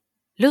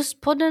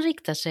Lustpodden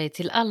riktar sig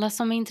till alla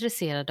som är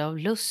intresserade av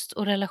lust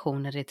och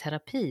relationer i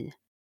terapi.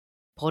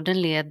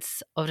 Podden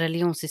leds av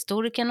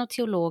religionshistorikern och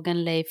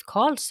teologen Leif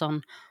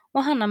Karlsson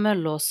och Hanna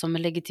Möllås som är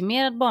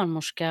legitimerad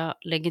barnmorska,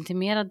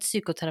 legitimerad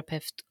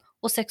psykoterapeut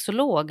och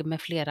sexolog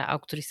med flera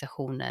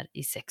auktorisationer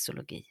i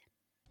sexologi.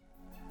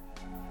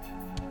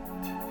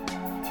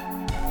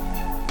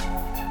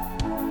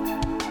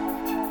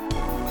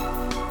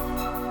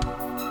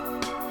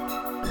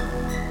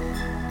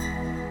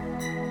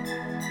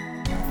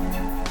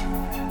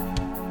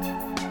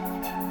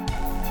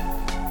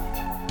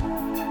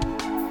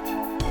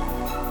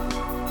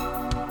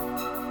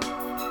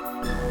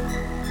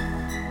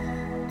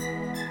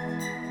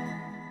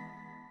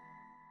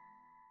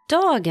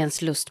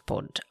 Dagens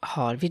lustpodd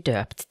har vi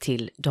döpt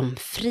till De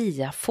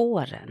fria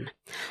fåren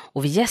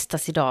och vi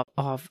gästas idag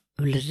av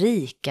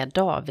Ulrika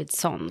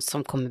Davidsson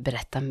som kommer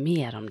berätta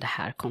mer om det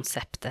här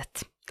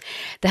konceptet.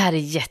 Det här är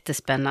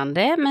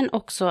jättespännande men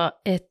också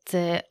ett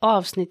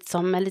avsnitt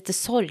som är lite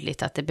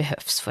sorgligt att det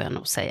behövs får jag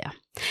nog säga.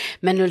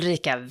 Men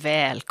Ulrika,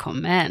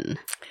 välkommen!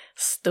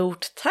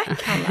 Stort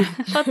tack Hanna!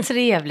 Vad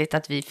trevligt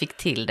att vi fick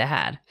till det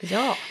här.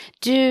 Ja.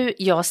 Du,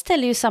 jag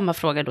ställer ju samma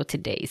fråga då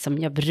till dig som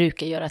jag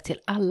brukar göra till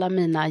alla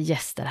mina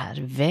gäster här.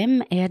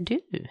 Vem är du?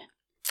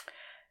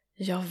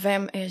 Ja,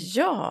 vem är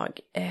jag?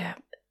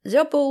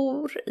 Jag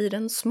bor i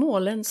den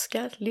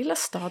småländska lilla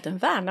staden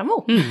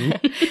Värnamo.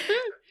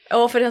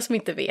 Och för den som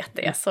inte vet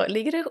det så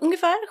ligger det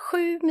ungefär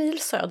 7 mil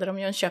söder om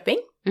Jönköping.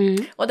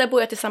 Och där bor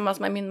jag tillsammans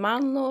med min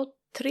man och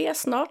 3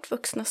 snart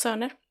vuxna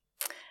söner.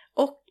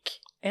 Och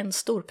en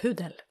stor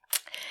pudel.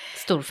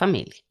 Stor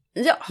familj.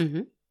 Ja.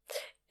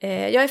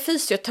 Jag är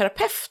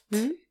fysioterapeut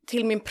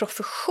till min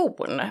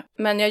profession.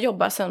 Men jag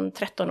jobbar sedan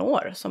 13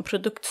 år som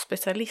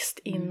produktspecialist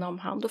inom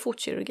hand- och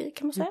fotkirurgi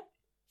kan man säga.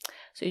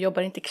 Så jag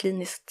jobbar inte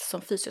kliniskt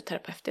som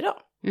fysioterapeut idag.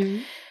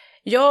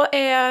 Jag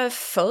är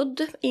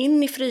född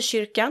in i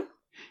frikyrkan.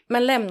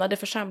 Men lämnade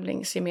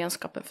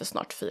församlingsgemenskapen för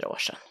snart 4 år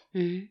sedan.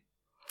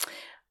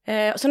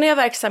 Så nu är jag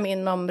verksam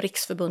inom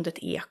Riksförbundet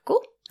Eko.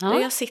 Ja. Där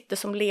jag sitter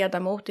som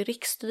ledamot i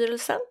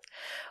riksstyrelsen.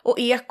 Och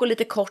Eko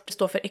lite kort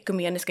står för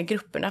ekumeniska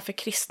grupperna för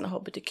kristna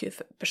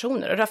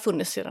hbtq-personer. Och det har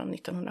funnits sedan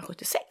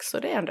 1976 så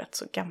det är en rätt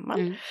så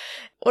gammal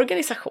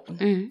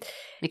organisation.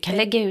 Vi kan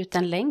lägga ut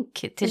en länk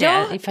till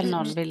det ifall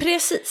någon vill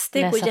precis,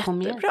 det går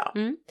jättebra.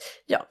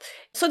 Ja.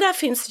 Så där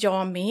finns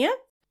jag med.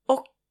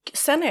 Och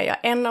sen är jag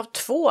en av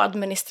 2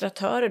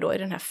 administratörer då i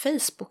den här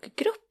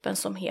Facebookgruppen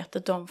som heter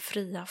De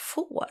fria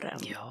fåren.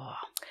 Ja.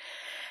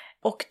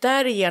 Och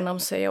därigenom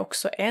så är jag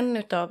också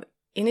en av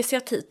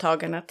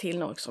initiativtagarna till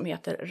något som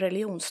heter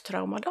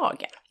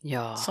religionstraumadagen.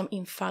 Ja. Som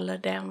infaller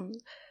den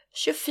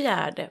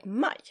 24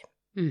 maj.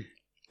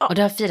 Ja. Och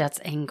det har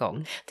firats en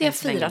gång. Det har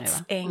firats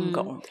en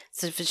gång.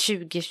 Så för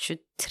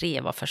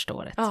 2023 var första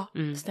året. Ja,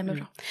 stämmer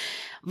bra.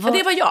 Och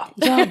det var jag.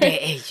 Ja,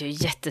 det är ju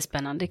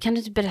jättespännande. Kan du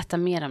inte berätta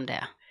mer om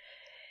det?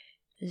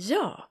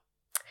 Ja.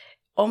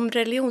 Om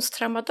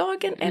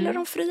religionstraumadagen eller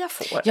om fria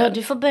fåren? Ja,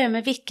 du får börja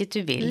med vilket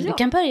du vill. Du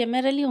kan börja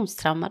med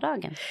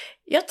religionstraumadagen.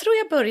 Jag tror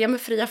jag börjar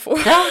med fria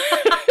fåren.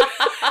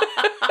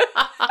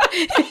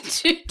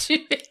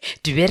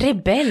 Du är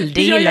rebell,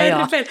 det gillar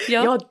jag. Rebell.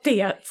 Ja,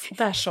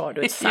 där sa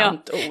du ett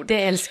sant ord.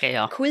 Det älskar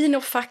jag. Queen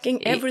of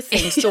fucking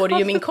everything står det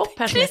ju i min kopp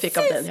här som jag fick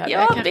av den.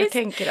 Jag kanske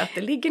tänker att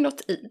det ligger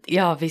något i det.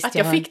 Ja, visst. Att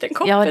jag fick den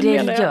koppen. Ja, det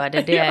gör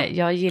det.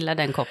 Jag gillar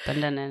den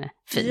koppen, den är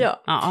fin.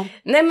 Ja.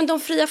 Nej, men de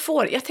fria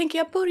får. Jag tänker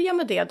jag börjar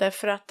med det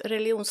därför att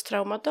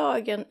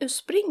religionstraumadagen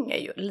urspringer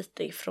ju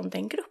lite ifrån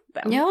den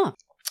gruppen. Ja,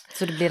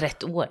 så det blir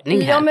rätt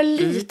ordning här. Ja, men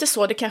lite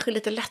så. Det kanske är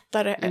lite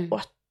lättare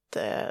att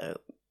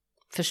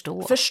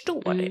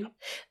förstå det.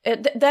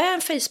 Det är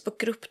en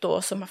Facebookgrupp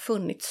då som har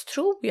funnits,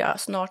 tror jag,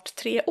 snart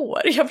 3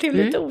 år. Jag blev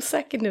lite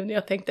osäker nu när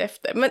jag tänkte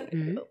efter, men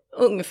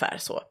ungefär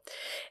så.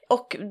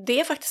 Och det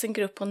är faktiskt en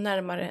grupp på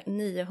närmare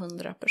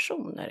 900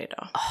 personer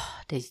idag.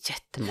 Det är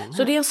jättemånga.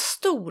 Så det är en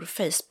stor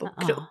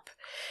Facebookgrupp.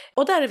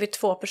 Och där är vi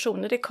 2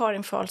 personer, det är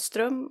Karin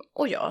Fahlström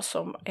och jag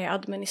som är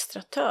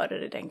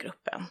administratörer i den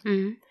gruppen.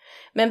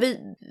 Men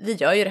vi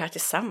gör ju det här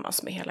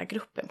tillsammans med hela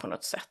gruppen på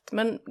något sätt.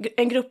 Men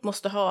en grupp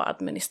måste ha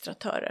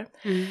administratörer.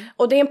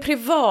 Och det är en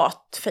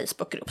privat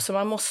Facebookgrupp så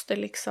man måste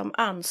liksom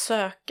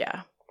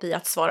ansöka via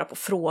att svara på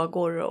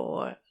frågor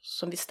och,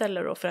 som vi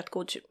ställer då för att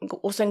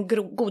och sen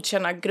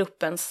godkänna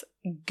gruppens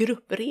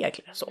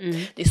gruppregler. Så.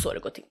 Det är så det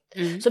går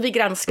till. Så vi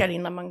granskar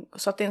innan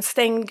så att det är en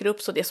stängd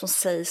grupp så det som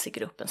sägs i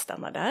gruppen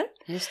stannar där.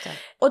 Just det.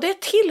 Och det är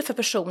till för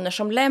personer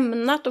som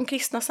lämnat de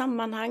kristna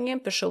sammanhangen,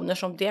 personer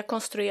som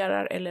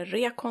dekonstruerar eller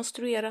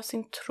rekonstruerar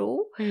sin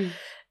tro.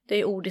 Det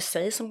är ord i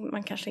sig som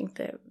man kanske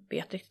inte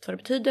vet riktigt vad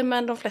det betyder,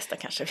 men de flesta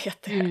kanske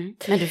vet det.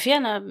 Men du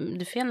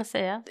får gärna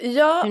säga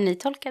hur ni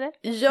tolkar det.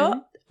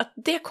 Ja, att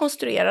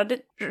dekonstruera, det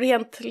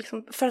rent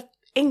liksom, för att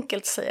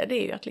enkelt säga det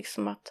är ju att,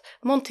 liksom att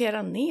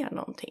montera ner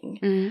någonting.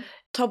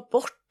 Ta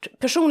bort,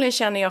 personligen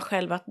känner jag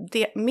själv att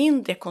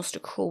min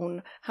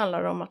dekonstruktion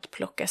handlar om att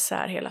plocka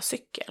isär hela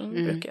cykeln,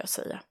 brukar jag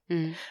säga.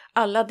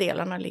 Alla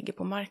delarna ligger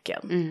på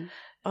marken.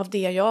 Av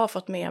det jag har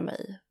fått med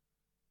mig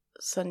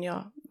sen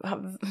jag,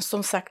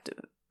 som sagt,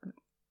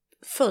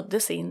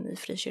 föddes in i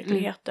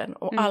frikyrkligheten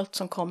och allt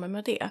som kommer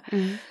med det.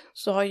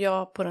 Så har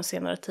jag på den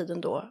senare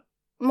tiden då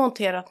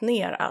monterat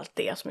ner allt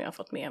det som jag har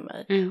fått med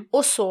mig.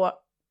 Och så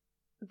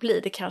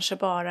blir det kanske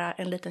bara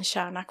en liten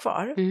kärna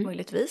kvar,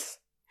 möjligtvis.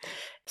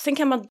 Sen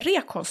kan man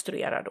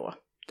rekonstruera då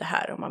det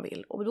här om man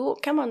vill. Och då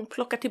kan man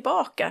plocka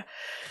tillbaka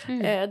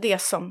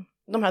det som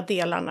de här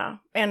delarna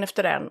en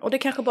efter en. Och det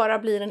kanske bara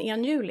blir en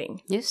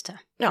enhjuling. Just det.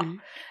 Ja.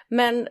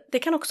 Men det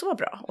kan också vara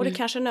bra. Och det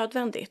kanske är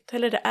nödvändigt.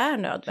 Eller det är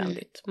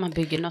nödvändigt. Man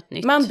bygger något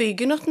nytt. Man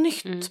bygger något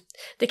nytt.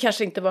 Det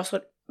kanske inte var så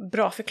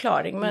bra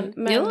förklaring. Men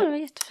Jo, det var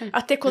jättefint.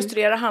 att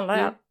dekonstruera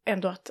handlar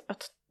ändå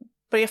att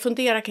börja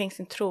fundera kring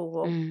sin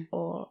tro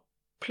och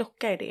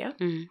plocka i det.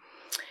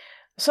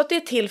 Så att det är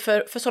till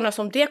för sådana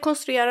som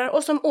dekonstruerar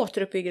och som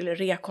återuppbygger eller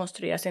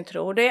rekonstruerar sin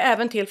tro. Och det är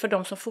även till för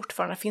de som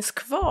fortfarande finns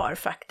kvar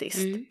faktiskt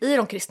i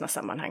de kristna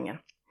sammanhangen.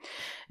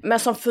 Men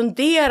som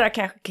funderar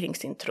kanske kring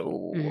sin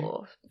tro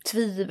och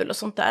tvivel och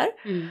sånt där.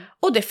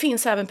 Och det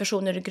finns även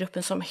personer i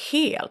gruppen som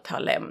helt har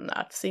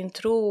lämnat sin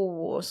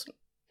tro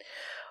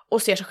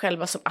och ser sig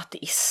själva som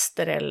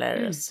ateister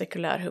eller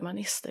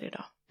sekulärhumanister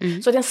idag.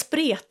 Så det är en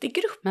spretig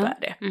grupp är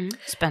det.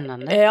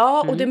 Spännande.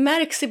 Ja, och det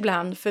märks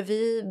ibland för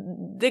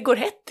det går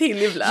rätt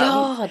till ibland.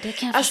 Ja, det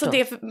kan jag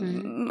förstå.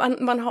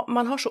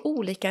 Man har så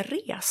olika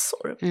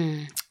resor.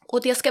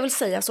 Och det ska väl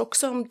sägas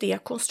också om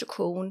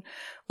dekonstruktion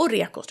och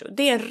rekonstruktion.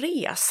 Det är en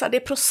resa, det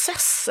är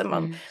processer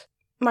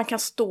man kan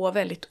stå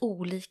väldigt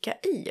olika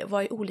i,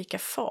 vara i olika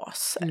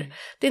faser.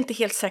 Det är inte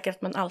helt säkert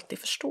att man alltid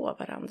förstår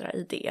varandra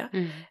i det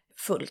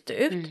fullt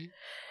ut.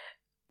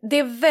 Det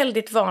är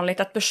väldigt vanligt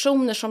att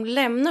personer som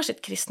lämnar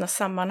sitt kristna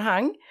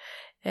sammanhang,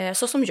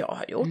 så som jag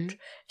har gjort,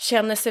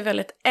 känner sig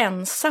väldigt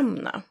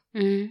ensamma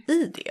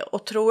i det.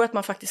 Och tror att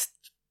man faktiskt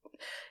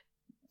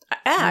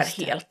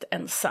är helt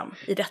ensam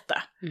i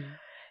detta.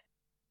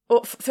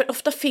 Och för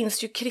ofta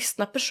finns ju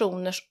kristna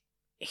personers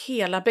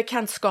hela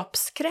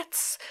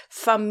bekantskapskrets,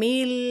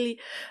 familj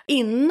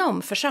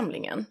inom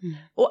församlingen.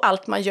 Och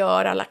allt man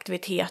gör, alla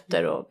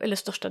aktiviteter eller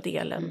största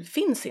delen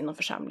finns inom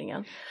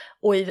församlingen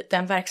och i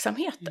den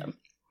verksamheten.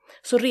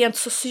 Så rent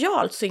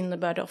socialt så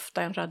innebär det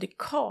ofta en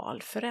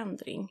radikal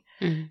förändring.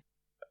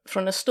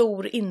 Från en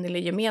stor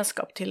innerlig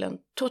gemenskap till en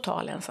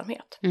total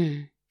ensamhet.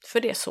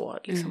 För det är så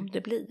liksom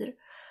det blir.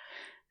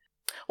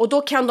 Och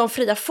då kan de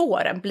fria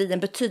fåren bli en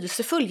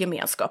betydelsefull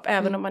gemenskap,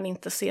 även om man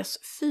inte ses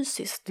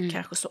fysiskt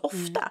kanske så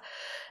ofta.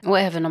 Och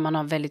även om man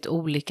har väldigt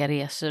olika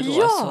resor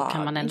då, så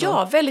kan man ändå...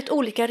 Ja, väldigt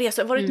olika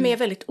resor. Varit med i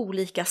väldigt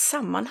olika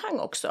sammanhang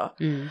också.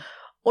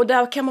 Och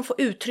där kan man få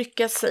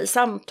uttrycka sig i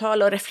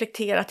samtal och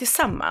reflektera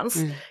tillsammans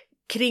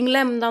kring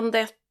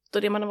lämnandet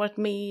och det man har varit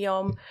med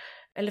om.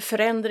 Eller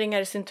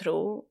förändringar i sin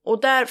tro.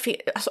 Och där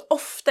alltså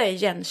ofta är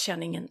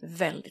igenkänningen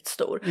väldigt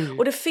stor.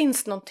 Och det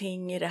finns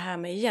någonting i det här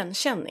med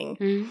igenkänning.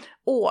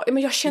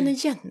 Men jag känner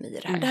igen mig i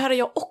det här. Det här har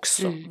jag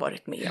också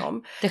varit med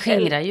om. Det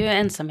skingrar ju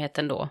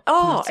ensamheten då.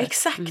 Ja,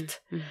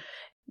 exakt.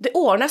 Det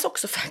ordnas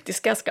också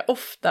faktiskt ganska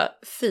ofta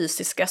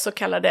fysiska så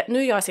kallade,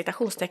 nu gör jag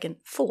citationstecken,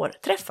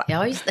 fårträffar.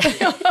 Ja, just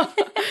det.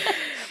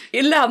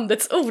 I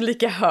landets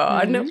olika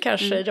hörn och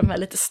kanske i de här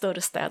lite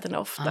större städerna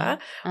ofta.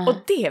 Och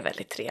det är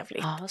väldigt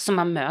trevligt. Ja, så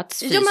man möts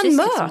fysiskt. Ja, man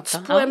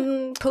möts på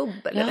en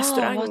pub eller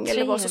restaurang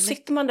eller vad. Så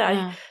sitter man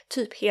där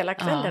typ hela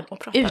kvällen och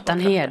pratar. Utan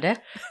herde.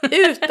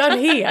 Utan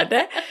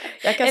herde.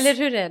 Eller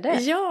hur är det?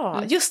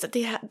 Ja, just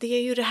det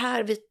är ju det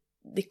här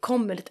det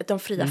kommer lite, de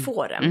fria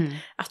fåren.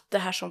 Att det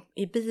här som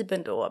i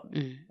Bibeln då,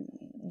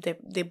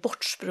 det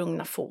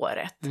bortsprungna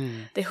fåret,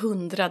 det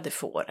 100:e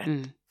fåret,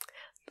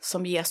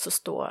 som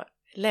Jesus då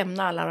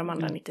lämna alla de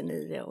andra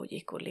 99 och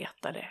gick och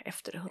letade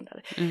efter det 100.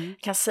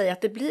 Kan säga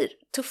att det blir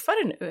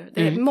tuffare nu.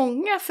 Det är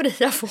många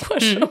fria får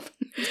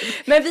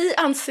men vi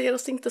anser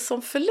oss inte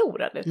som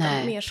förlorade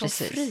utan mer som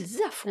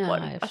fria får. Ja,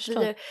 att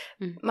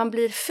man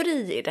blir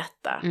fri i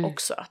detta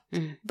också. Att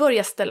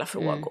börja ställa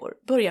frågor,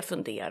 börja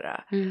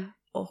fundera.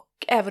 Och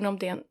även om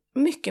det är en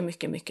mycket,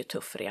 mycket, mycket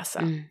tuff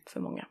resa för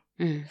många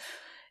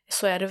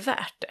så är det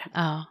värt det.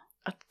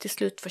 Att till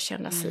slut få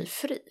känna sig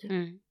fri.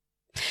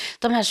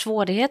 De här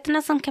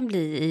svårigheterna som kan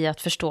bli i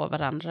att förstå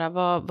varandra,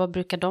 vad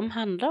brukar de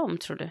handla om,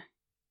 tror du?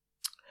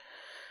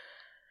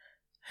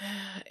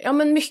 Ja,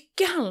 men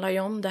mycket handlar ju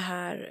om det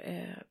här.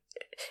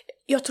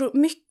 Jag tror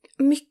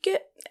mycket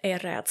är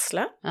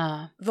rädsla.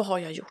 Vad har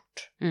jag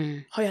gjort?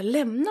 Har jag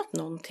lämnat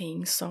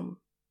någonting som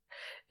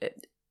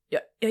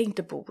jag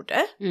inte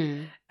borde?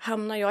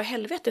 Hamnar jag i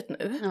helvetet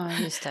nu? Ja,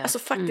 just det. Alltså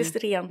faktiskt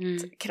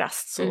rent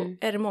krasst så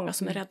är det många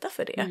som är rädda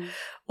för det.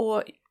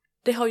 Och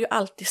det har ju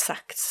alltid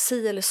sagts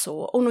si eller så.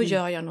 Och nu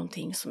gör jag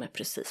någonting som är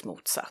precis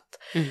motsatt.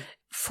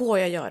 Får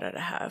jag göra det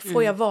här?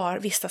 Får jag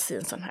vistas i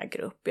en sån här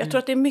grupp? Jag tror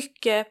att det är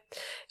mycket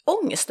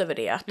ångest över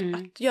det.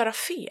 Att göra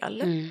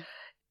fel.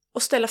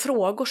 Och ställa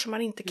frågor som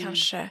man inte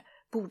kanske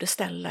borde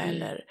ställa.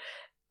 Eller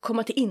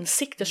komma till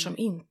insikter som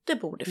inte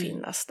borde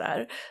finnas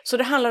där. Så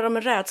det handlar om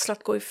en rädsla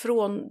att gå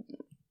ifrån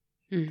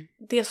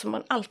det som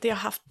man alltid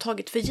har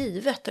tagit för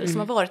givet. Eller som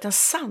har varit en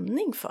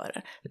sanning för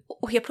en.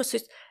 Och helt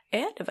plötsligt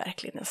är det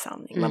verkligen en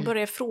sanning? Man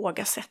börjar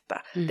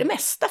ifrågasätta det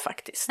mesta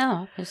faktiskt.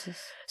 Ja,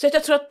 precis. Så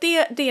jag tror att det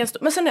är en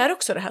men sen är det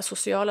också det här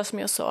sociala som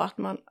jag sa, att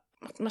man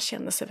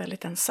känner sig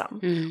väldigt ensam.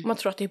 Och man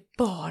tror att det är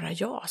bara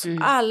jag.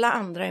 Alla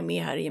andra är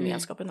med här i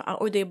gemenskapen.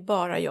 Och det är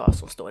bara jag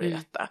som står i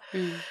detta.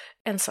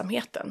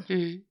 Ensamheten.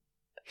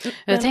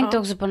 Jag tänkte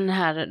också på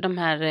de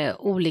här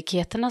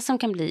olikheterna som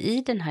kan bli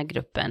i den här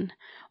gruppen.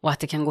 Och att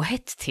det kan gå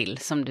hett till,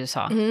 som du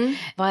sa.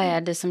 Vad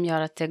är det som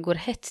gör att det går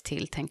hett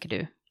till, tänker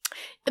du?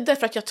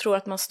 Därför att jag tror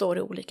att man står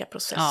i olika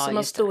processer. Ja,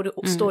 man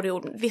står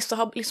i vissa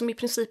har liksom i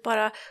princip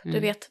bara, du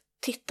vet,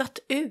 tittat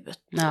ut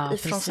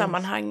ifrån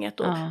sammanhanget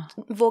och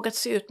vågat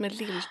se ut med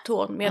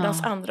lilltån, medan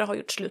andra har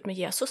gjort slut med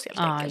Jesus helt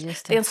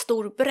enkelt. Det är en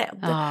stor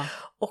bredd.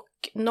 Och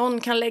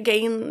någon kan lägga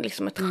in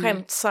liksom ett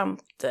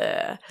skämtsamt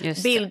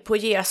bild på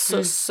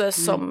Jesus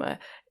som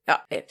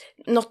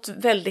något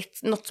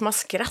som man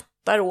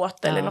skrattar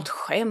åt eller något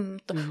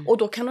skämt. Och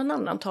då kan någon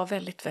annan ta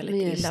väldigt,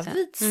 väldigt illa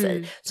vid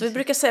sig. Så vi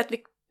brukar säga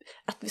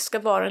att vi ska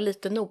vara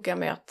lite noga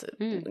med att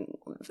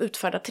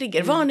utfärda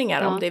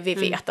triggervarningar om det vi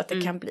vet att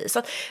det kan bli. Så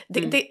att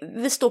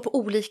vi står på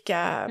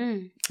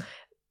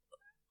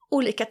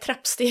olika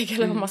trappsteg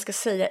eller vad man ska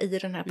säga i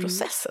den här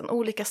processen.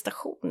 Olika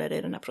stationer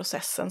i den här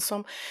processen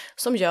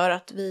som gör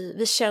att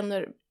vi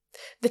känner,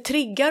 det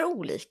triggar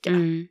olika.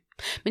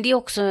 Men det är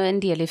också en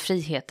del i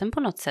friheten på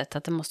något sätt,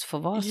 att det måste få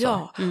vara så.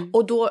 Ja,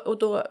 och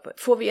då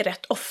får vi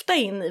rätt ofta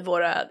in i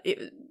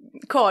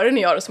Karin och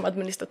jag som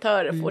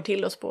administratörer får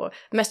till oss på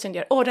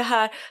Messenger.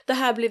 Det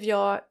här blev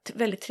jag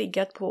väldigt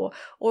triggad på.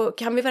 Och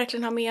kan vi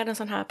verkligen ha med en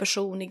sån här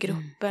person i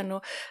gruppen?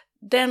 Och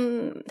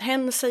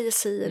hen säger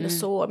si eller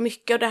så.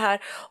 Mycket av det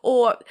här.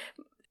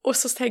 Och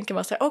så tänker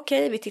man så här,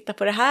 okej, vi tittar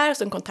på det här.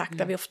 Så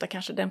kontaktar vi ofta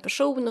kanske den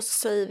personen och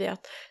så säger vi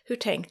att, hur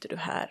tänkte du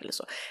här eller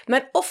så.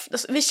 Men ofta,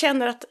 vi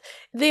känner att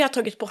vi har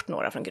tagit bort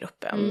några från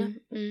gruppen.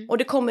 Och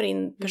det kommer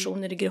in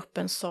personer i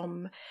gruppen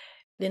som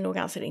vi nog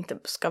anser inte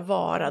ska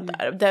vara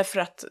där. Därför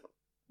att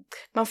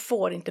man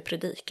får inte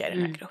predika i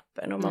den här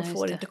gruppen. Och man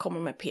får inte komma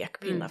med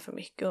pekpinnar för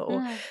mycket.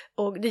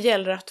 Och det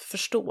gäller att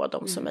förstå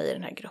de som är i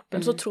den här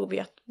gruppen. Så tror vi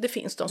att det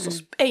finns de som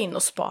är in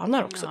och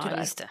spanar också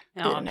tyvärr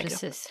i den här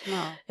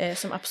gruppen.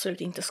 Som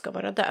absolut inte ska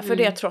vara där. För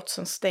det är trots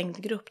en stängd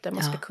grupp där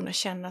man ska kunna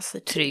känna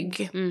sig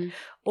trygg.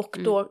 Och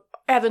då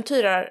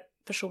äventyrar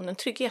personen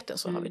tryggheten,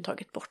 så har vi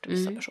tagit bort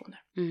vissa personer.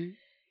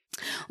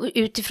 Och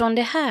utifrån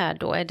det här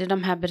då, är det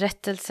de här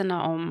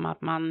berättelserna om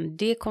att man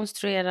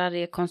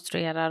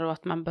rekonstruerar och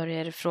att man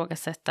börjar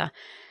ifrågasätta,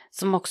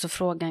 som också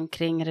frågan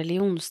kring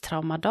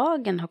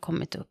religionstraumadagen har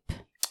kommit upp?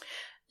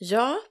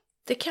 Ja,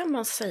 det kan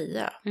man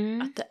säga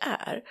att det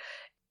är.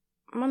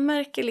 Man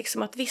märker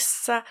liksom att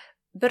vissa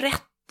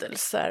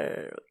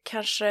berättelser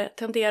kanske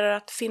tenderar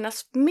att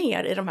finnas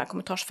mer i de här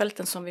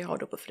kommentarsfälten som vi har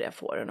då på Fria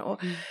Fåren.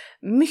 Och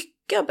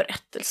mycket av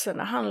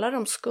berättelserna handlar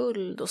om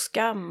skuld och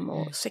skam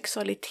och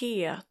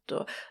sexualitet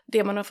och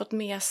det man har fått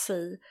med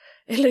sig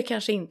eller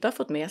kanske inte har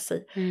fått med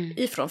sig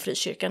ifrån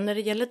frikyrkan när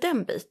det gäller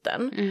den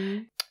biten.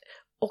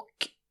 Och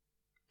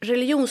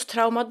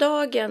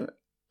religionstraumadagen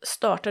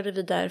startade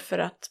vi därför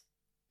att,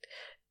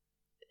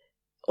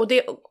 och det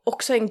är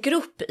också en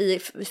grupp i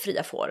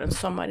Fria Fåren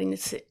som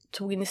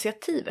tog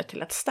initiativet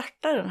till att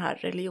starta den här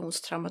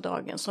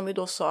religionstraumadagen som vi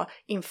då sa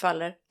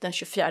infaller den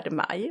 24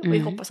 maj. Och vi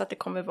hoppas att det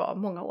kommer vara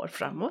många år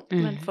framåt,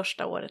 men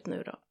första året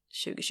nu då,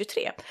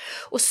 2023.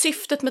 Och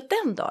syftet med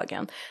den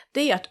dagen,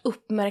 det är att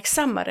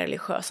uppmärksamma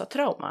religiösa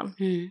trauman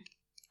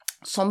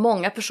som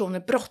många personer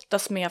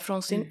brottas med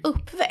från sin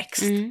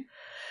uppväxt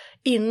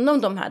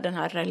inom den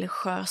här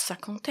religiösa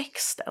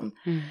kontexten.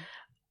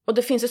 Och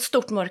det finns ett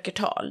stort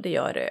mörkertal, det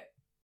gör det.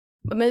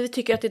 Men vi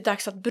tycker att det är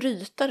dags att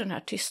bryta den här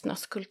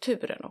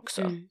tystnadskulturen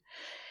också.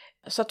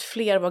 Så att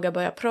fler vågar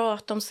börja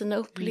prata om sina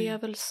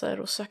upplevelser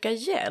och söka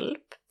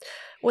hjälp.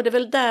 Och det är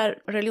väl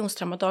där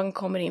religionstraumadagen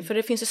kommer in. För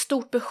det finns ett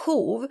stort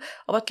behov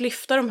av att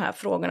lyfta de här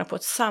frågorna på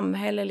ett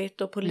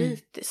samhälleligt och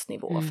politiskt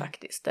nivå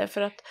faktiskt.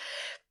 Därför att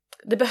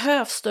det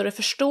behövs större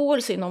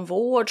förståelse inom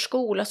vård,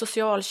 skola,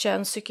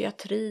 socialtjänst,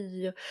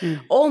 psykiatri.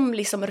 Om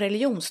liksom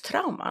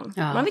religionstrauman.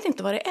 Man vet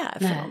inte vad det är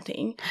för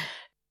någonting.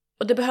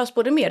 Och det behövs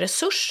både mer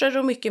resurser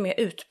och mycket mer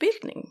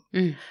utbildning.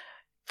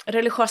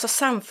 Religiösa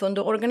samfund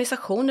och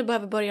organisationer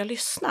behöver börja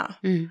lyssna.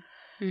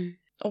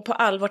 Och på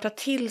allvar ta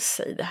till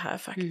sig det här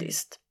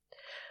faktiskt.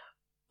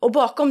 Och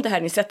bakom det här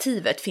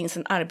initiativet finns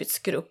en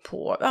arbetsgrupp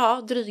på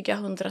dryga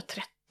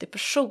 130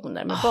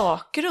 personer med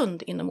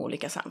bakgrund inom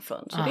olika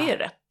samfund. Så det är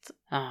rätt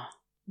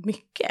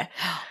mycket.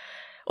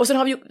 Och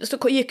sen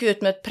gick vi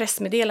ut med ett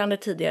pressmeddelande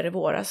tidigare i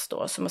våras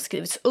då, som har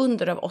skrivits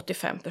under av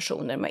 85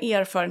 personer med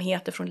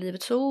erfarenheter från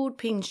Livets Ord,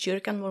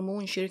 Pingstkyrkan,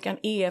 Mormonkyrkan,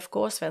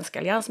 EFK, Svenska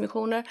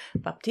Alliansmissioner,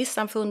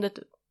 Baptistsamfundet,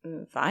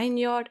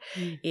 Vineyard,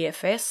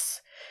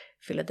 EFS,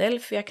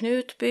 Philadelphia,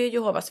 Knutby,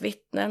 Jehovas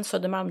vittnen,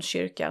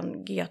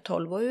 Södermalmskyrkan,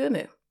 G12 och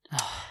UMU.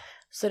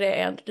 Så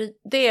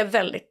det är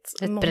väldigt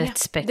många. Brett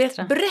spektra. Det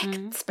är ett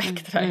brett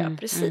spektra, ja,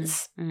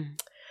 precis.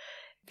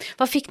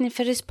 Vad fick ni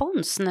för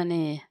respons när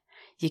ni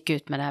gick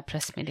ut med det här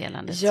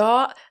pressmeddelandet?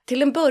 Ja,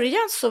 till en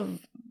början så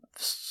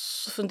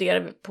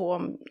funderade vi på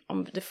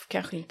om det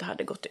kanske inte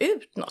hade gått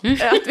ut något.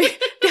 Att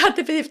det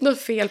hade blivit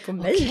något fel på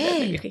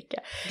mejlen. Okay.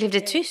 Blev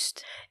det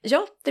tyst?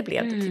 Ja, det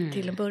blev det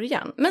till en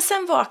början. Men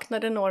sen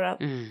vaknade några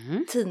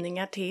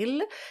tidningar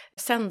till.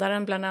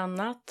 Sändaren bland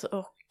annat.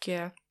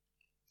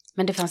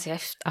 Men det fanns i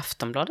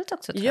Aftonbladet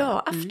också, tror jag. Ja,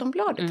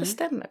 Aftonbladet, det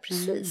stämmer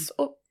precis.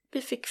 Och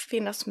vi fick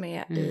finnas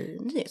med i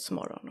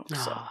Nyhetsmorgon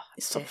också.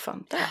 I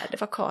soffan där.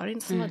 Det var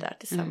Karin som var där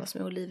tillsammans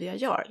med Olivia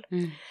Jarl.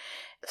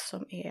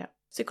 Som är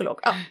psykolog.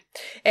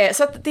 Ja.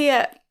 Så att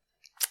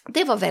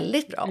det var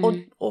väldigt bra.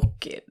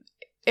 Och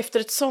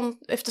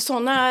efter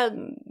sådana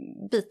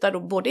bitar då,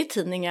 både i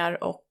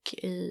tidningar och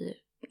i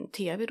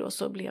tv då,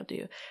 så blev det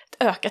ju ett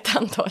ökat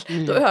antal.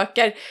 Då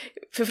ökar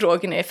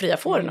förfrågningarna i fria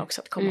fåren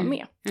också att komma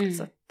med.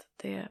 Så att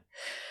det...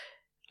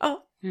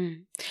 Ja.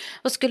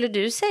 Vad skulle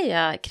du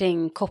säga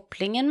kring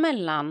kopplingen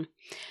mellan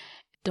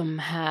de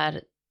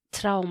här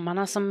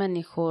traumorna som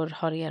människor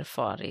har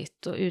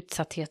erfarit och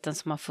utsattheten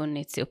som har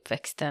funnits i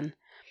uppväxten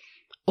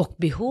och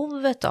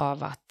behovet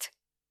av att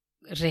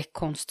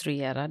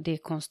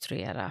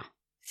dekonstruera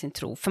sin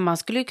tro? För man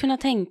skulle ju kunna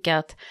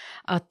tänka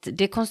att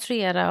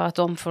dekonstruera och att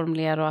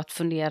omformulera och att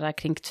fundera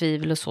kring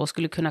tvivel och så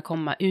skulle kunna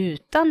komma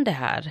utan det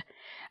här.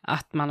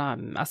 Att man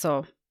har,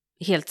 alltså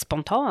helt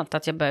spontant,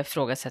 att jag börjar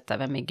ifrågasätta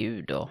vem är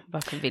Gud och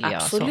varför vill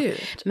jag så.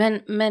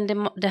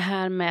 Men det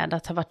här med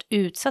att ha varit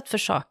utsatt för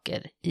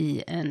saker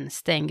i en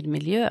stängd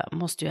miljö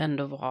måste ju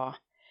ändå vara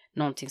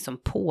någonting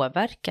som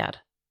påverkar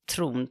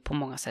tron på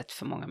många sätt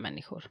för många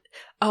människor.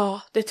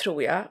 Ja, det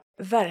tror jag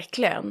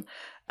verkligen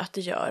att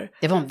det gör.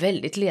 Det var en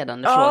väldigt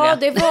ledande fråga. Ja,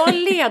 det var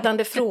en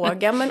ledande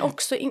fråga, men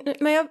också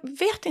men jag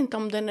vet inte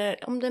om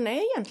den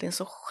är egentligen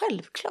så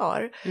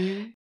självklar.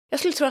 Jag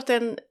skulle tro att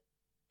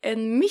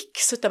en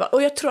mix utav,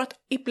 och jag tror att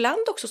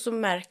ibland också så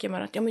märker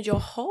man att men jag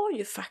har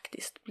ju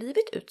faktiskt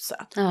blivit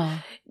utsatt.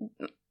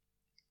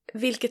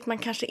 Vilket man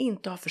kanske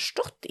inte har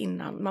förstått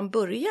innan man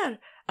börjar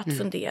att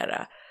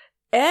fundera.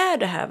 Är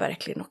det här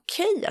verkligen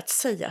okej att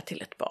säga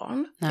till ett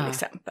barn, till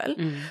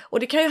exempel? Och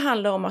det kan ju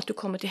handla om att du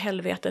kommer till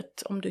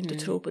helvetet om du inte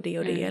tror på det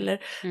och det.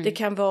 Eller det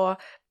kan vara,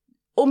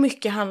 och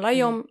mycket handlar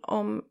ju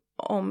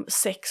om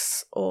sex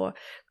och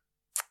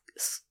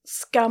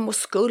skam och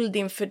skuld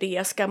inför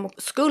det, skam och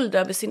skuld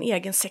över sin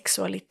egen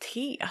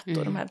sexualitet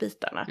och de här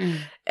bitarna.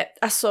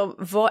 Alltså,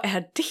 vad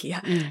är det?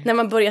 När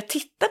man börjar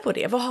titta på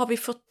det, vad har vi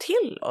fått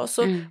till oss?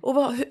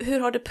 Och hur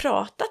har det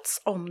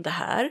pratats om det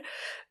här?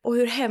 Och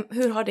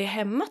hur har det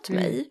hämmat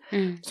mig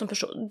som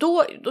person?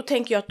 Då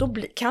tänker jag att då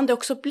kan det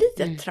också bli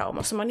ett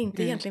trauma som man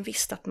inte egentligen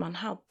visste att man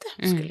hade,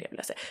 skulle jag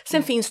vilja säga.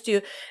 Sen finns det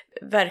ju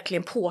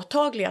verkligen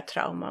påtagliga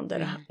trauman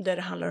där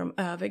det handlar om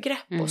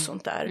övergrepp och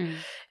sånt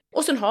där.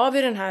 Och sen har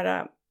vi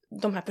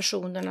de här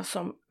personerna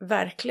som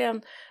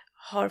verkligen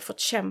har fått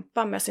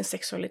kämpa med sin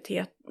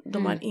sexualitet då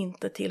man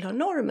inte tillhör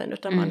normen,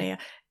 utan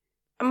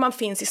man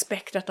finns i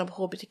spektrat av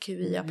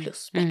hbtqia plus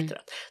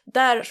spektrat.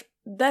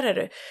 Där är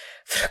det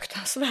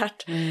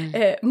fruktansvärt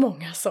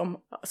många som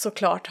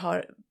såklart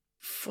har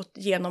fått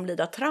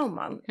genomlida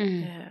trauman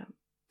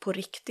på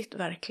riktigt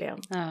verkligen.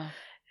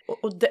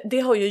 Och det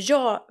har ju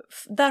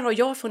där har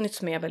jag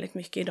funnits med väldigt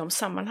mycket i de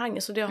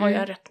sammanhangen, så det har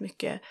jag rätt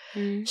mycket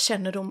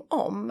kännedom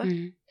om.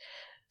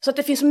 Så att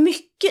det finns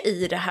mycket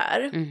i det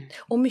här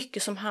och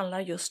mycket som handlar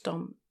just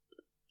om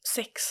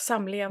sex,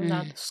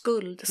 samlevnad,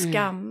 skuld,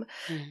 skam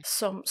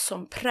som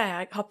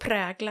har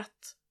präglat,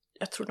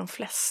 jag tror de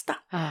flesta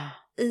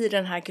i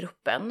den här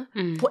gruppen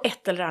på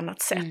ett eller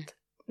annat sätt.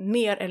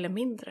 Mer eller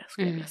mindre,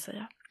 skulle jag vilja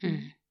säga.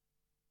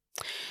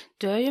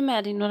 Du har ju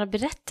med dig några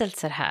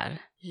berättelser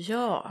här.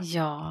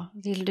 Ja.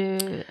 Vill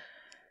du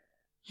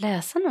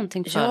läsa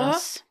någonting för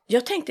oss?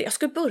 Jag tänkte jag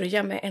skulle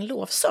börja med en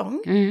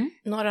lovsång.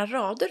 Några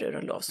rader ur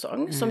en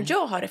lovsång som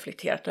jag har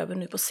reflekterat över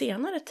nu på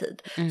senare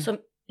tid. Som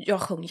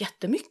jag sjöng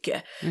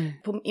jättemycket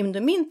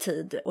under min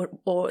tid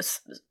och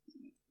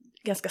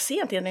ganska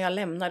sent innan jag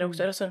lämnade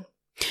också. Alltså,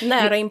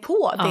 nära in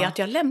på det att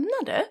jag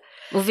lämnade.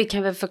 Och vi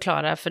kan väl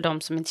förklara för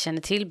de som inte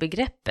känner till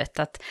begreppet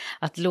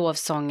att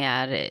lovsång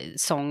är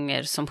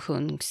sånger som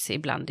sjungs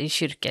ibland i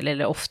kyrkor,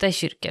 eller ofta i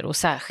kyrkor, och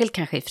särskilt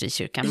kanske i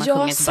frikyrkan. Man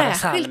sjunger inte bara psalmer,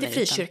 särskilt i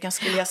frikyrkan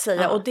skulle jag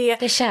säga. Och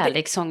det är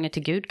kärlekssånger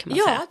till Gud, kan man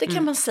säga. Ja, det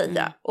kan man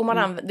säga. Och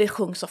det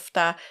sjungs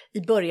ofta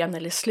i början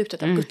eller i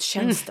slutet av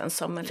gudstjänsten.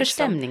 Som för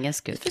stämningens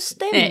skull. För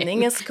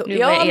stämningens skull. Nu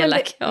var jag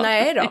elak.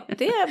 Nej då,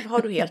 det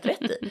har du helt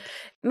rätt i.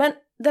 Men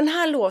den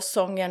här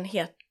lovsången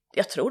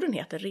jag tror den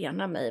heter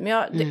Rena mig.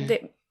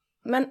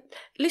 Men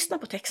lyssna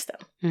på texten.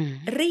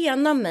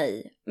 Rena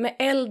mig med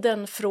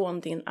elden från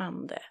din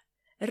ande.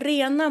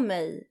 Rena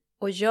mig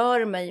och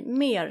gör mig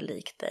mer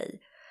lik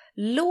dig.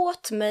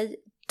 Låt mig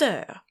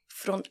dö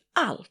från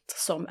allt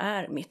som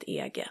är mitt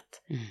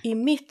eget. I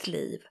mitt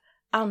liv,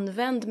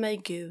 använd mig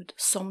Gud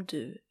som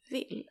du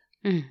vill.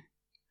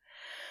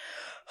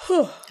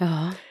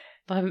 Ja.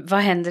 Vad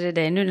händer i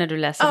dig nu när du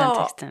läser den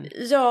texten?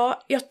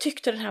 Ja, jag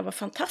tyckte den här var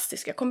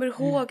fantastisk. Jag kommer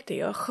ihåg det.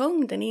 Jag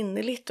sjöng den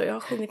innerligt och jag har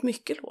sjungit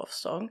mycket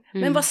lovsång.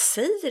 Men vad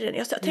säger den?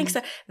 Jag tänkte så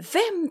här,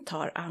 vem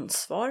tar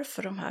ansvar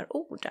för de här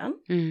orden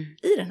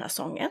i den här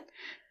sången?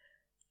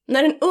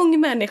 När en ung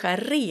människa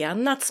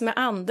renats med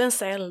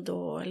andens eld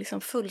och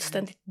liksom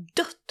fullständigt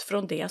dött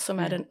från det som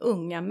är den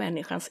unga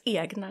människans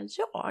egna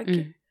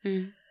jag.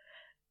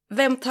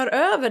 Vem tar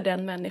över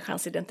den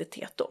människans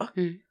identitet då?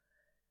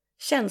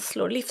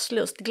 Känslor,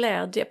 livslust,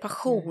 glädje,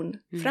 passion,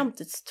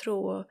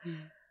 framtidstro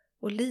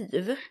och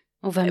liv.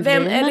 Och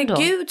vem är det då?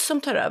 Gud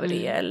som tar över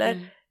det?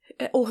 Eller?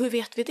 Och hur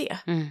vet vi det?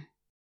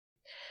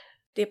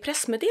 Det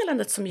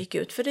pressmeddelandet som gick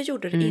ut, för det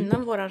gjorde det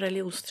innan våran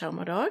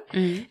religionstraumadag.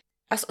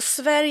 Alltså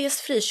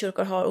Sveriges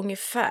frikyrkor har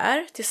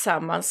ungefär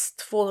tillsammans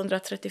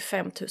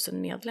 235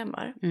 000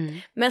 medlemmar.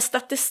 Men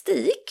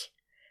statistik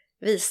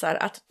visar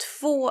att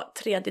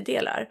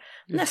 2/3,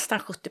 nästan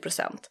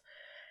 70%,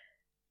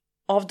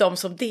 av de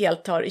som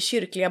deltar i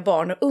kyrkliga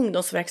barn- och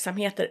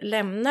ungdomsverksamheter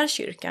lämnar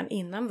kyrkan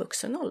innan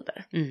vuxen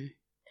ålder.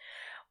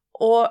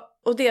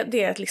 Och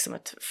det är liksom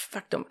ett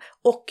faktum.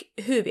 Och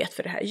hur vet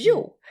vi det här?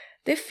 Jo,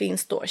 det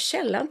finns då,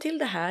 källan till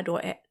det här då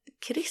är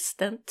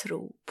kristen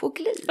tro på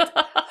glid.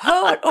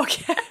 Hör och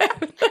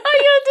häpna.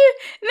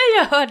 När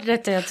jag hörde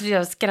detta,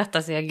 jag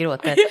skrattade så jag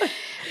gråter.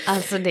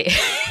 Alltså det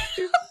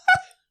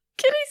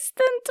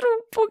kristen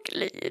tro på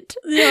glid.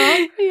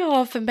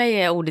 Ja, för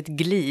mig är ordet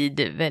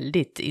glid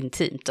väldigt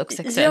intimt och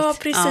sexuellt. Ja,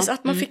 precis.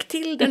 Att man fick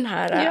till den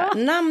här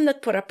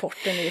namnet på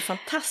rapporten är ju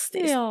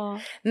fantastiskt.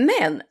 Ja.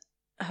 Men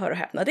hör och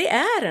häpna, det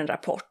är en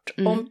rapport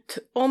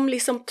om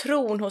liksom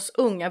tron hos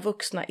unga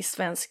vuxna i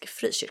svensk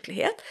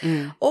frikyrklighet.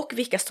 Och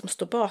vilka som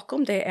står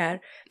bakom det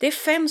är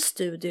 5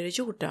 studier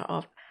gjorda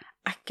av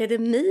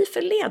Akademi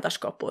för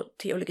ledarskap och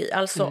teologi,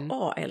 alltså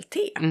ALT,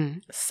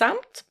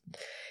 samt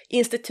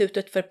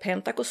Institutet för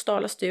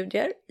pentakostala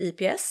studier,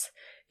 IPS,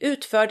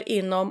 utförd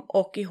inom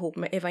och ihop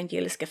med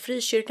Evangeliska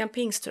frikyrkan,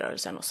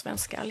 Pingströrelsen och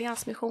Svenska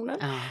alliansmissionen.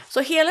 Så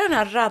hela den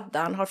här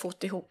raddan har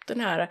fått ihop den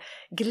här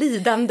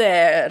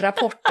glidande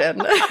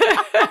rapporten.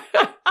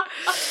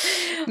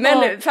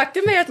 Men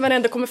faktum är att man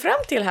ändå kommer fram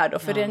till här då,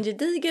 för det är en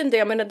gedigen, det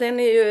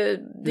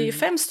är ju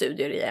 5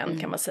 studier igen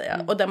kan man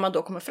säga, och där man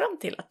då kommer fram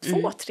till att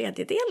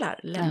 2/3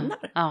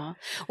 lämnar.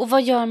 Och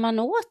vad gör man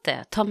åt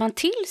det? Tar man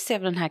till sig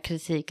av den här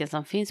kritiken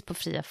som finns på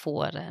fria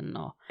fåren?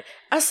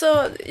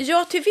 Alltså,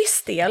 ja, till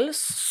viss del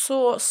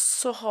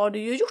så har det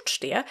ju gjorts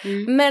det,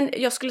 men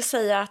jag skulle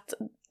säga att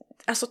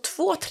alltså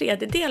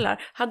 2/3,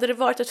 hade det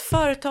varit ett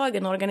företag,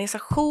 en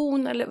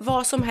organisation eller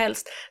vad som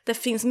helst, där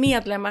finns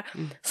medlemmar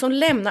som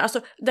lämnar,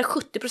 alltså där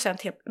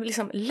 70%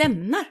 liksom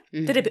lämnar,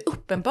 där det blir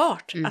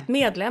uppenbart att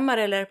medlemmar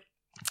eller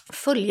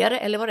följare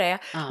eller vad det är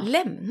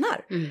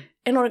lämnar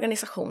en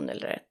organisation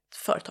eller ett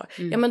företag.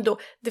 Ja, men då,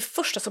 det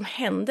första som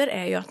händer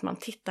är ju att man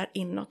tittar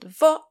inåt.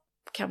 Vad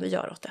kan vi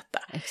göra åt detta?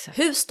 Exakt.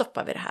 Hur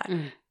stoppar vi det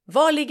här?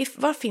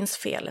 Var finns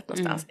felet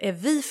någonstans? Är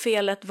vi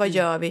felet? Vad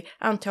gör vi?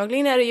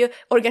 Antagligen är det ju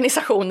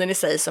organisationen i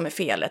sig som är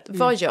felet.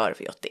 Vad gör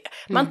vi åt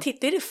det? Man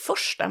tittar, det är det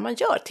första man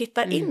gör,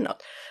 tittar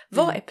inåt.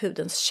 Vad är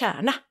pudelns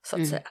kärna,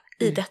 så att säga,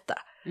 i detta?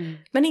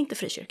 Men inte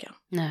frikyrkan.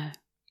 Nej.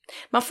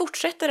 Man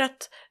fortsätter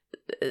att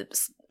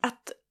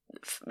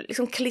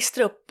liksom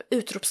klistra upp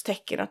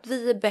utropstecken att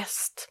vi är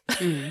bäst.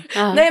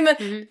 Nej, men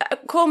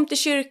kom till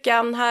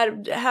kyrkan,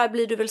 här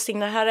blir du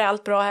välsignad, här är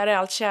allt bra, här är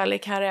allt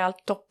kärlek, här är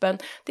allt toppen.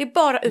 Det är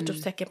bara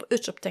utropstecken på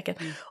utropstecken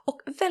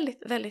och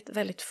väldigt, väldigt,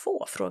 väldigt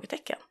få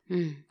frågetecken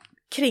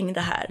kring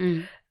det här.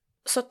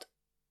 Så att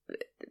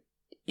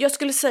jag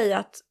skulle säga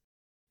att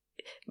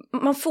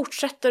man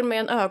fortsätter med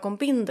en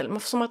ögonbindel,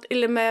 som att,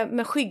 eller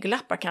med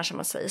skygglappar kanske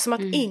man säger, som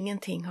att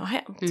ingenting har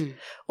hänt.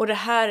 Och det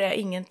här är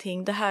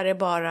ingenting, det här är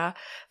bara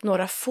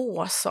några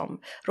få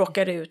som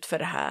råkar ut för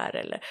det här,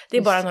 eller det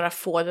är bara några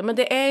få, men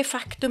det är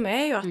faktum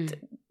är ju att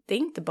det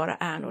inte bara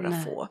är några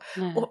få.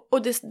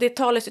 Och det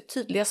talas i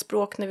tydliga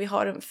språk när vi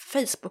har en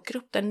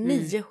Facebookgrupp där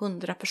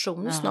 900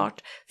 personer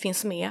snart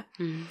finns med.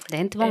 Det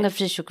är inte många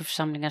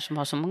frikyrkoförsamlingar som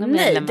har så många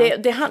medlemmar.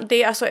 Nej,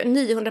 det är alltså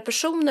 900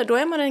 personer, då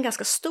är man en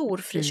ganska stor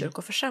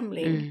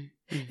frikyrkoförsamling.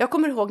 Jag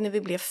kommer ihåg när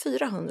vi blev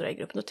 400 i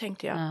gruppen, då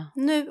tänkte jag,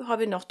 nu har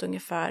vi nått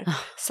ungefär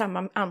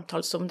samma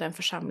antal som den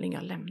församling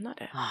jag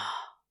lämnade.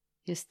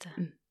 Just det.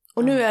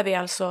 Och nu är vi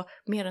alltså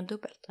mer än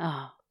dubbelt.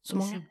 Så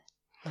många.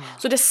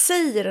 Så det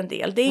säger en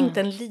del, det är inte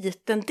en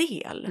liten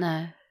del.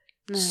 Nej.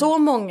 Så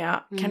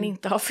många kan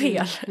inte ha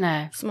fel,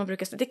 som man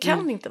brukar säga. Det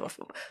kan inte vara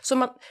fel.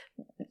 Så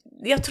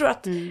jag tror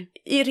att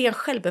i ren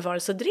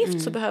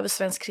självbevarelsedrift så behöver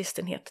svensk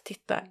kristenhet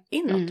titta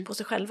inåt på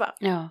sig själva.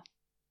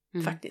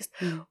 Faktiskt.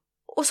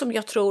 Och som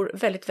jag tror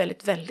väldigt,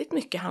 väldigt, väldigt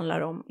mycket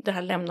handlar om det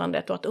här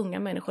lämnandet och att unga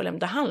människor lämnar.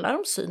 Det handlar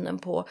om synen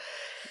på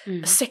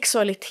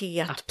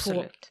sexualitet,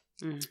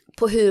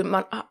 på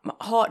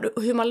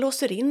hur man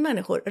låser in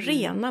människor.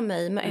 Rena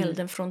mig med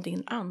elden från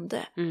din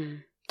ande.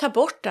 Ta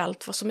bort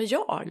allt vad som är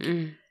jag.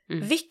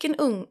 Vilken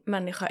ung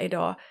människa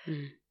idag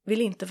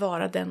vill inte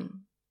vara den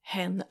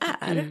hen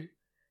är?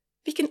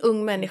 Vilken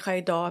ung människa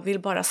idag vill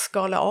bara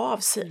skala av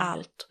sig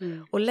allt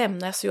och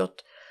lämna sig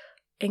åt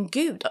en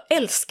gud, och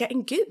älska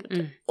en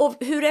gud? Och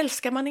hur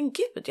älskar man en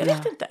gud? Jag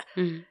vet inte.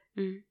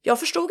 Jag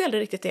förstod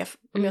aldrig riktigt det,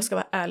 om jag ska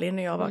vara ärlig,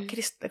 när jag var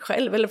kristen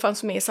själv eller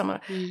fanns med i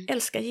samma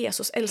älska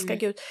Jesus, älska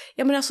Gud.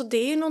 Ja, men alltså det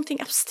är ju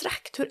någonting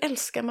abstrakt. Hur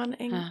älskar man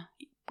en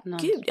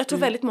Gud? Jag tror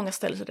väldigt många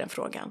ställer sig den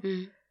frågan.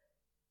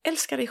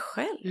 älska dig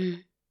själv.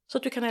 Så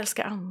att du kan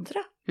älska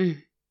andra.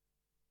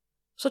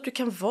 Så att du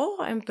kan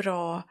vara en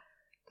bra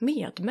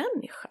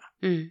medmänniska.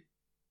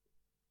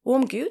 Och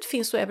om Gud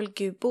finns så är väl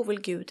Gud, bor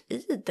väl Gud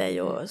i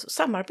dig och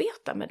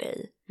samarbeta med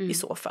dig i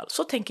så fall.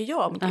 Så tänker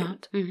jag om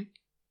Gud.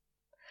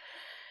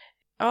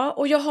 Ja,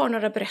 och jag har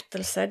några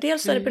berättelser.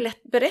 Dels är det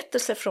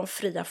berättelser från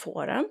fria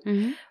fåren.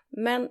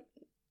 Men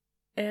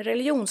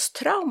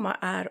religionstrauma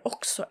är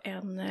också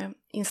en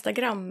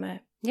Instagram...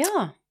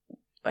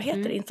 Vad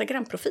heter det?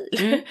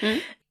 Instagram-profil.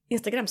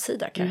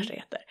 Instagram-sida kanske det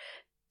heter.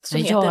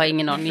 Jag har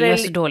ingen aning, jag är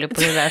så dålig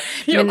på det där.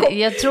 Men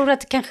jag tror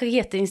att det kanske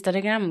heter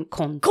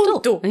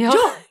Instagram-konto.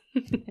 Ja!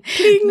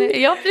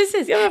 Ja,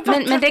 precis.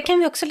 Men det kan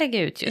vi också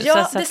lägga ut.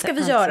 Ja, det ska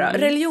vi göra.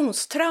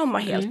 Religionstrauma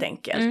helt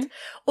enkelt.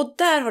 Och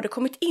där har det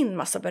kommit in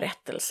massa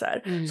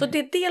berättelser. Så det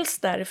är dels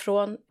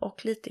därifrån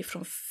och lite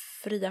ifrån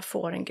fria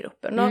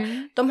fåren-gruppen. Och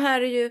de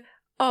här är ju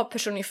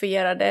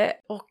avpersonifierade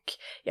och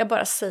jag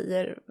bara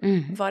säger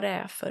vad det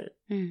är för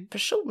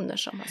personer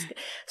som har skrivit.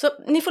 Så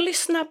ni får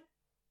lyssna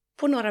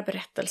på några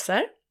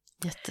berättelser.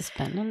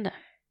 Jättespännande.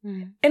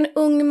 En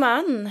ung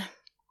man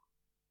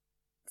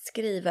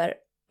skriver: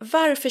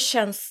 varför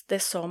känns det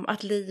som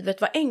att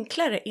livet var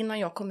enklare innan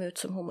jag kom ut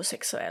som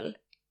homosexuell?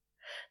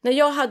 När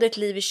jag hade ett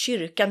liv i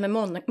kyrkan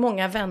med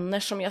många vänner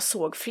som jag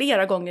såg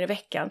flera gånger i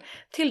veckan,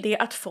 till det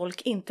att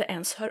folk inte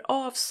ens hör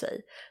av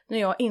sig när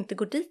jag inte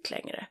går dit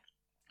längre.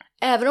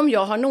 Även om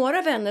jag har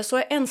några vänner så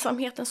är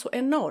ensamheten så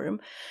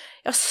enorm.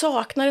 Jag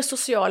saknar det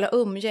sociala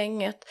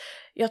umgänget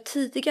jag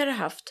tidigare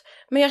haft,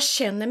 men jag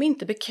känner mig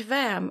inte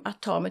bekväm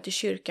att ta mig till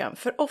kyrkan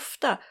för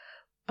ofta,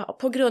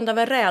 på grund av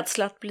en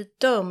rädsla att bli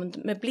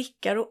dömd med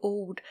blickar och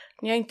ord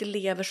när jag inte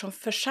lever som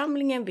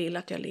församlingen vill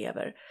att jag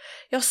lever.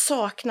 Jag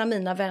saknar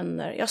mina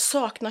vänner, jag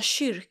saknar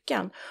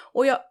kyrkan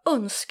och jag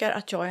önskar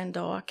att jag en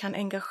dag kan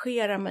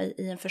engagera mig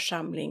i en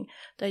församling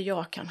där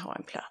jag kan ha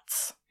en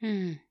plats.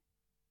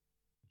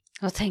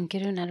 Vad tänker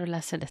du när du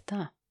läser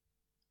detta?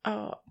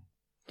 Ja,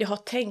 jag har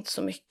tänkt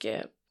så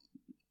mycket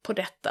på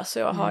detta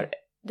så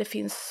det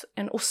finns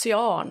en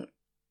ocean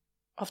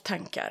av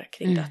tankar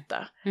kring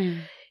detta.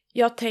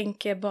 Jag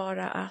tänker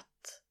bara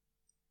att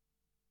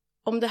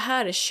om det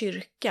här är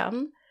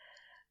kyrkan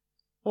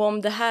och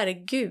om det här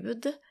är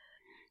Gud,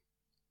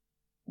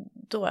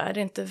 då är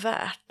det inte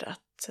värt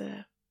att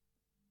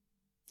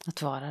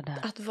vara där.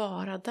 Att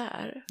vara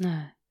där.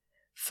 Nej.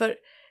 För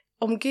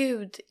om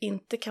Gud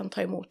inte kan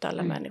ta emot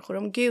alla människor,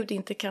 om Gud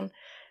inte kan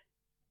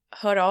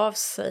höra av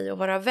sig och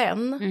vara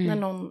vän när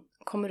någon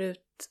kommer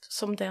ut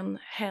som den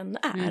hen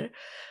är,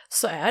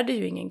 så är det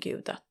ju ingen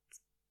Gud att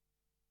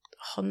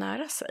ha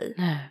nära sig.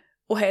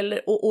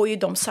 Och i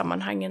de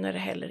sammanhangen är det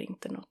heller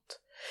inte något.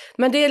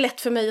 Men det är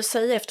lätt för mig att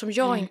säga eftersom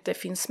jag inte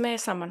finns med i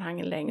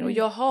sammanhangen längre och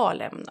jag har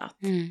lämnat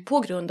på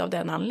grund av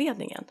den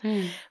anledningen.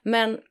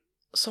 Men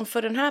som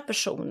för den här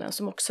personen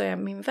som också är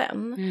min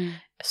vän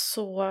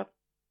så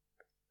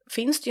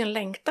finns det ju en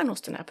längtan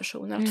hos den här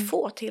personen att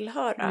få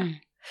tillhöra.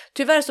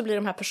 Tyvärr så blir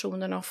de här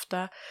personerna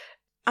ofta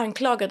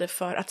anklagade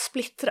för att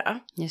splittra.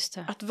 Just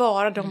det. Att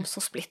vara de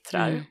som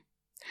splittrar.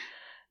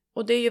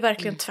 Och det är ju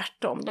verkligen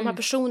tvärtom. De här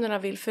personerna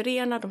vill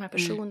förena, de här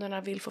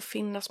personerna vill få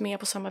finnas med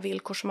på samma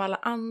villkor som alla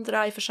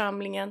andra i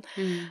församlingen.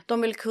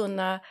 De vill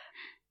kunna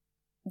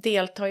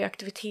delta i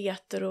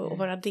aktiviteter och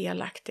vara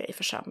delaktiga i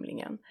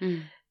församlingen.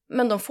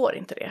 Men de får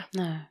inte det.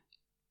 Nej.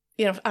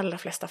 I de allra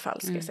flesta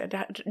fall ska jag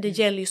säga. Det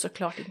gäller ju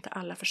såklart inte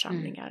alla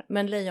församlingar.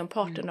 Men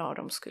lejonparten av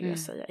dem skulle jag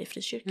säga i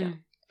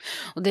frikyrkan.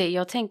 Och det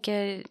jag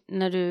tänker,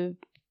 när du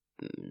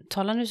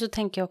talar nu så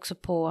tänker jag också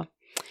på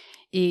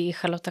i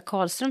Charlotta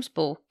Karlströms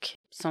bok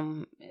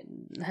som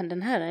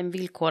den här, en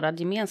villkorad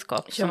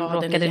gemenskap som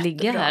råkade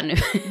ligga här nu.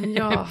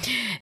 Ja.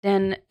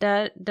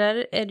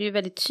 Där är det ju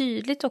väldigt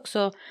tydligt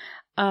också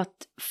att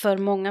för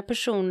många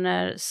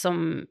personer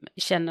som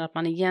känner att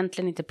man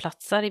egentligen inte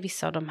platsar i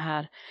vissa av de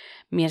här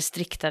mer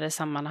striktare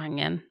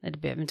sammanhangen, det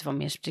behöver inte vara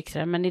mer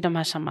striktare, men i de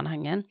här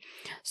sammanhangen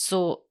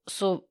så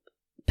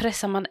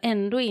pressar man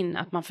ändå in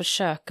att man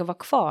försöker vara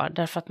kvar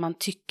därför att man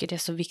tycker det är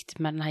så viktigt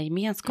med den här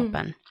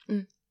gemenskapen.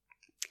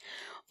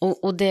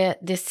 Och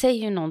det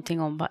säger ju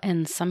någonting om vad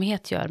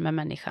ensamhet gör med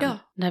människan.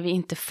 När vi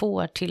inte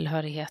får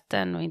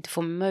tillhörigheten och inte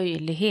får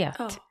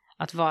möjlighet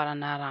att vara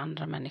nära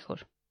andra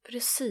människor.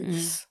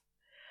 Precis.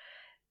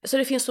 Så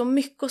det finns så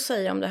mycket att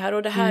säga om det här.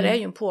 Och det här är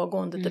ju en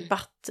pågående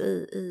debatt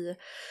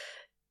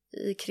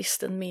i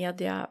kristen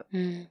media.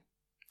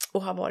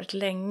 Och har varit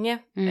länge.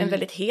 En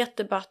väldigt het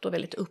debatt och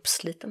väldigt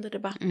uppslitande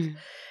debatt.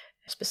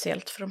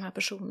 Speciellt för de här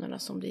personerna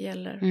som det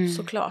gäller,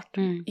 såklart.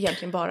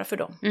 Egentligen bara för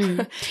dem.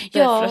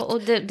 Ja,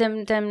 och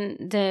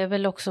det är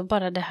väl också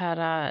bara det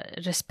här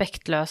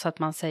respektlösa att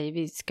man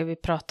säger, ska vi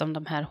prata om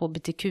de här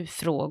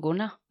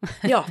hbtq-frågorna?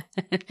 Ja,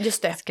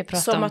 just det.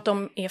 Som att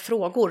de är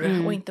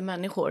frågor och inte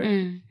människor.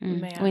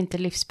 Och inte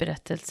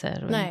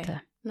livsberättelser. Och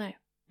Nej.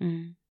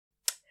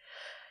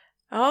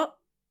 Ja,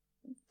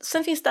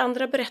 sen finns det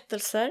andra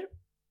berättelser.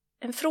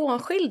 En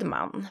frånskild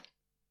man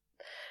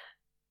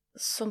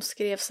som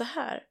skrev så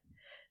här: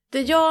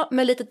 Det jag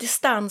med lite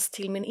distans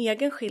till min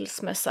egen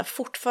skilsmässa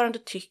fortfarande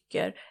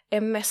tycker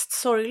är mest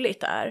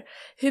sorgligt är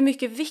hur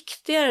mycket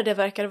viktigare det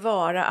verkar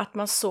vara att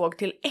man såg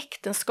till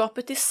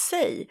äktenskapet i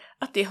sig,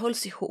 att det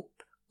hölls ihop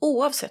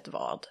oavsett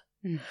vad.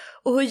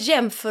 Och hur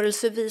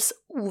jämförelsevis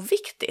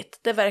oviktigt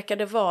det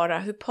verkade vara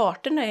hur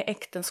parterna i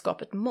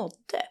äktenskapet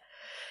mådde.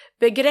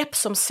 Begrepp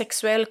som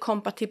sexuell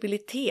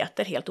kompatibilitet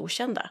är helt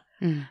okända.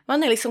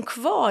 Man är liksom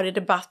kvar i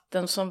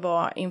debatten som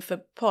var inför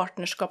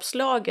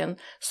partnerskapslagen,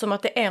 som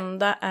att det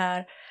enda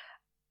är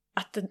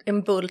att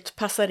en bult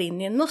passar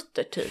in i en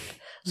mutter typ.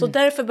 Så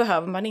därför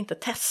behöver man inte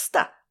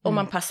testa om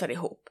man passar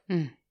ihop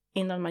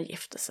innan man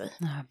gifter sig.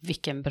 Ja,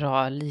 vilken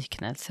bra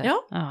liknelse.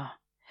 Ja.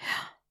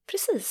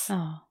 Precis.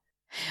 Ja.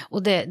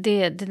 Och det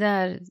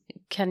där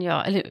kan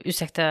jag, eller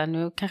ursäkta,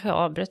 nu kanske jag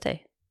avbröt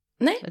dig.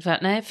 Nej,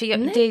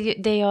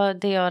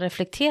 för det jag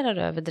reflekterar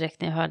över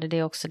direkt när jag hörde det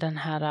är också den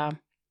här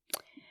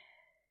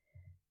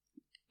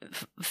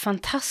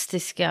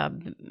fantastiska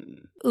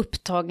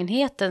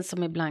upptagenheten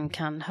som ibland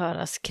kan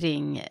höras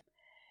kring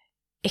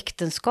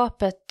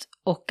äktenskapet,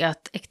 och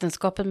att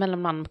äktenskapet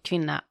mellan man och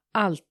kvinna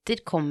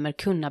alltid kommer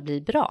kunna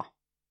bli bra.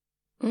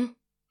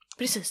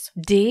 Precis.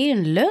 Det är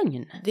en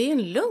lögn. Det är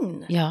en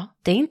lögn. Ja,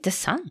 det är inte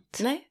sant.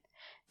 Nej.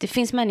 Det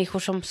finns människor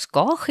som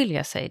ska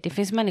skilja sig. Det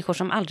finns människor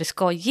som aldrig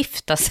ska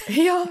gifta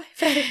sig. Ja,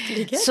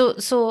 verkligen.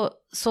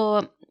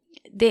 Så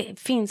det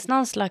finns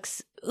någon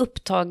slags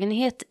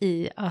upptagenhet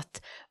i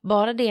att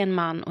bara det är en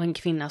man och en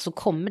kvinna så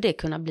kommer det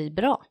kunna bli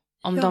bra.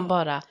 Om de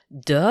bara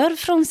dör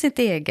från sitt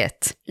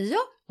eget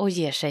och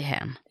ger sig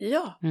hän.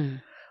 Ja,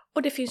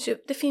 och det finns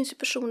ju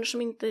personer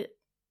som inte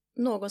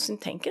någonsin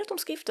tänker att de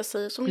ska gifta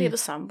sig, som lever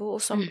sambo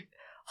och som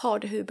har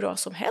det hur bra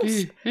som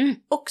helst.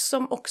 Och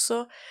som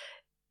också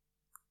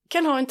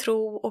kan ha en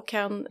tro och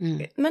kan,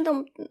 men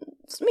de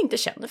som inte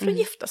känner för att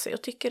gifta sig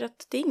och tycker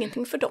att det är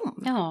ingenting för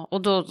dem. Ja,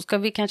 och då ska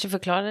vi kanske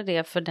förklara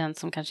det för den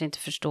som kanske inte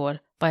förstår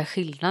vad är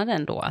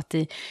skillnaden då. Att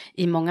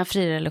i många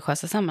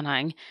frireligiösa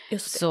sammanhang,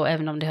 så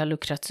även om det har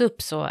luckrats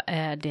upp, så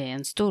är det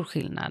en stor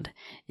skillnad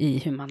i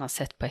hur man har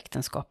sett på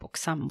äktenskap och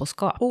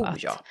samboskap.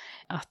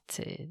 Att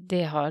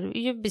det har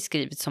ju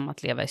beskrivits som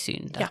att leva i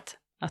synd,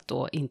 att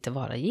då inte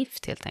vara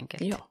gift helt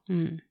enkelt. Ja,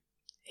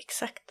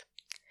 exakt.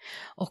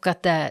 Och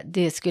att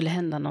det skulle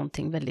hända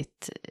någonting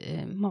väldigt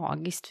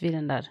magiskt vid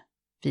den där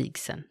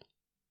vigseln.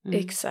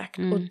 Exakt,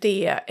 och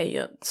det är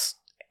ju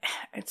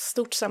ett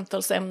stort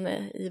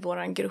samtalsämne i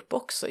våran grupp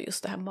också.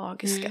 Just det här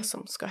magiska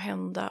som ska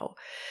hända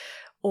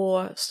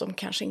och som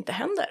kanske inte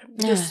händer.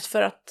 Just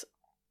för att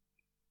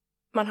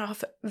man har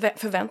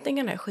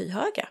förväntningarna är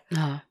skyhöga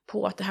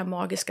på att det här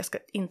magiska ska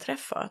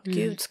inträffa. Att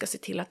Gud ska se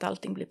till att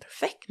allting blir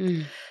perfekt.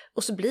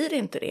 Och så blir det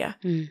inte det.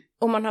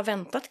 Och man har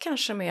väntat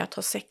kanske med att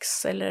ha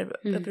sex eller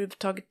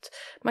överhuvudtaget.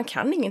 Man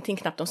kan ingenting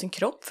knappt om sin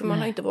kropp. För man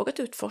har inte vågat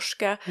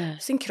utforska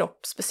sin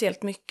kropp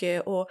speciellt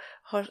mycket. Och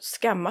har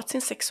skammat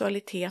sin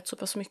sexualitet så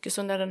pass mycket.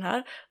 Så när den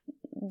här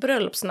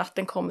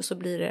bröllopsnatten kommer så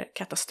blir det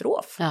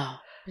katastrof.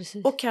 Ja,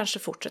 precis. Och kanske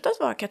fortsätter att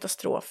vara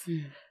katastrof.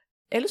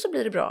 Eller så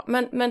blir det bra.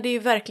 Men det är ju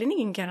verkligen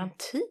ingen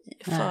garanti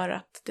för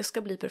att det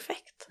ska bli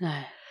perfekt.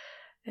 Nej.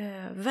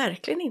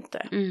 Verkligen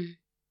inte.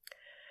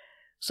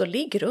 Så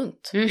ligg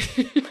runt.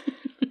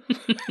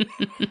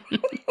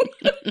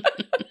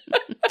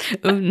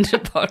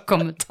 Underbar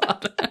kommentar.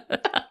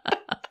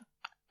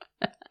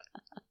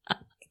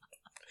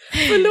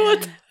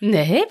 Förlåt.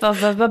 Nej,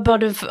 varför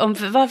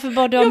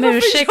bad du om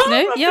ursäkt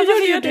nu?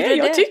 Varför gör det?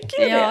 Jag tycker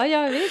det.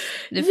 Ja, visst.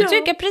 Du får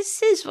tycka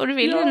precis vad du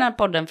vill i den här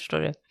podden, förstår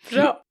du.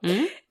 Bra.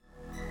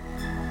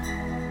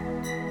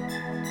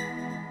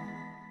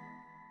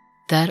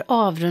 Där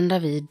avrundar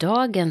vi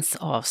dagens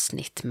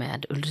avsnitt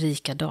med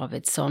Ulrika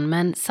Davidsson,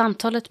 men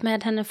samtalet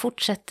med henne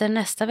fortsätter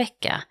nästa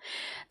vecka,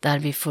 där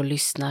vi får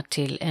lyssna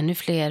till ännu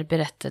fler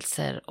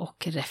berättelser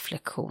och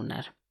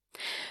reflektioner.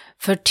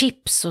 För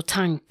tips och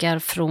tankar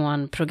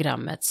från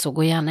programmet så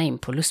gå gärna in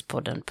på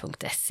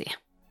lustpodden.se.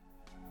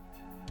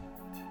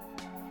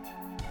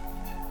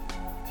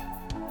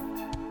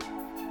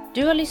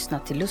 Du har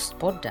lyssnat till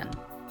Lustpodden.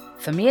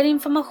 För mer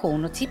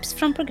information och tips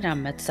från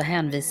programmet så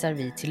hänvisar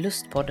vi till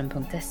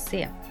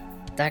lustpodden.se.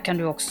 Där kan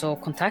du också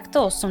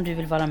kontakta oss om du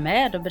vill vara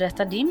med och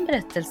berätta din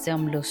berättelse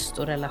om lust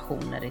och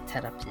relationer i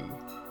terapi.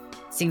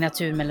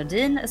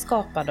 Signaturmelodin är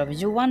skapad av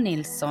Johan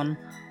Nilsson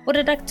och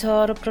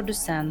redaktör och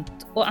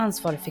producent och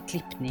ansvarig för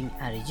klippning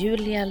är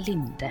Julia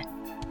Linde.